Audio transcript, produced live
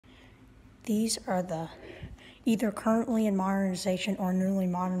These are the either currently in modernization or newly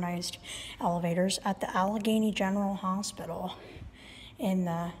modernized elevators at the Allegheny General Hospital in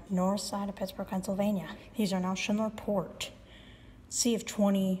the north side of Pittsburgh, Pennsylvania. These are now Schindler Port. See if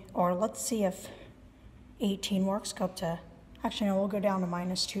 20, or let's see if 18 works. Go up to, actually no, we'll go down to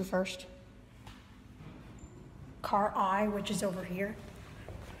 -2 first. Car I, which is over here.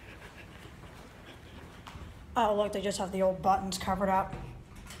 Oh look, they just have the old buttons covered up.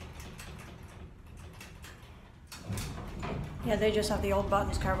 Yeah, they just have the old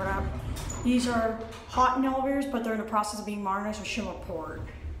buttons covered up. These are Haughton elevators, but they're in the process of being modernized with Schindler Port.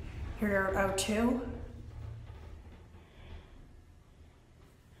 Here are 02.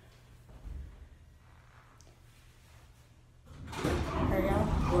 There you go.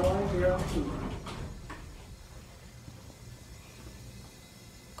 402.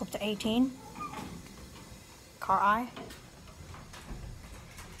 Go up to 18. Car I.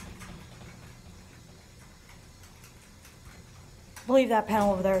 I believe that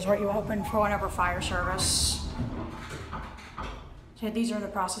panel over there is what you open for whenever fire service. So these are in the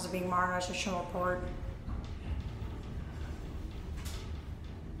process of being modernized with Schindler Port.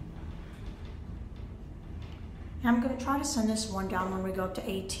 And I'm going to try to send this one down when we go up to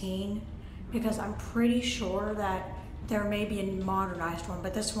 18 because I'm pretty sure that there may be a modernized one,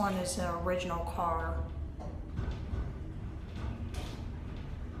 but this one is the original car.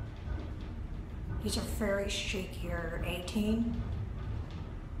 These are very chic here, 18.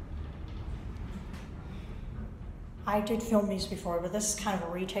 I did film these before, but this is kind of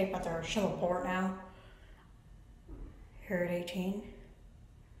a retake, but they're Schindler Port now. Here at 18.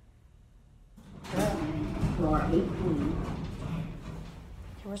 Floor 18.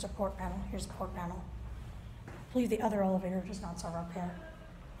 Here's a port panel. Here's the port panel. I believe the other elevator does not start up here.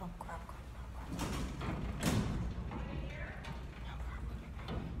 Oh crap.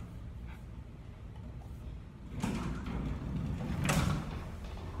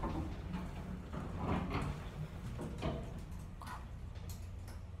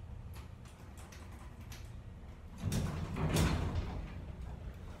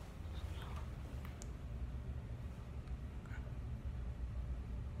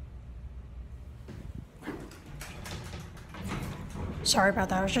 Sorry about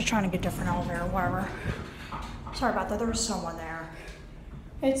that, I was just trying to get a different elevator, whatever. Sorry about that, there was someone there.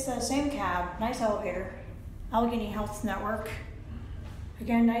 It's the same cab, nice elevator. Allegheny Health Network.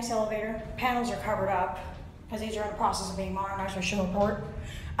 Again, nice elevator. Panels are covered up because these are in the process of being modernized with Schindler Port.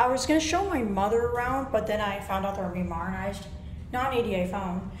 I was gonna show my mother around, but then I found out they were being modernized. Not an ADA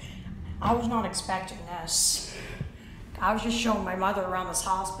phone. I was not expecting this. I was just showing my mother around this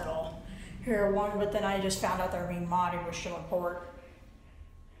hospital. Here one, but then I just found out they were being modded with Schindler Port.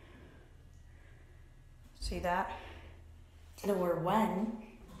 See that? The word when.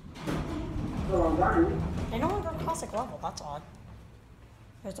 Floor 1. They no longer classic level, that's odd.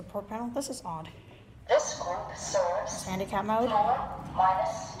 There's the port panel, this is odd. This group serves Handicap mode. floor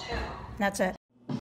 -2. That's it.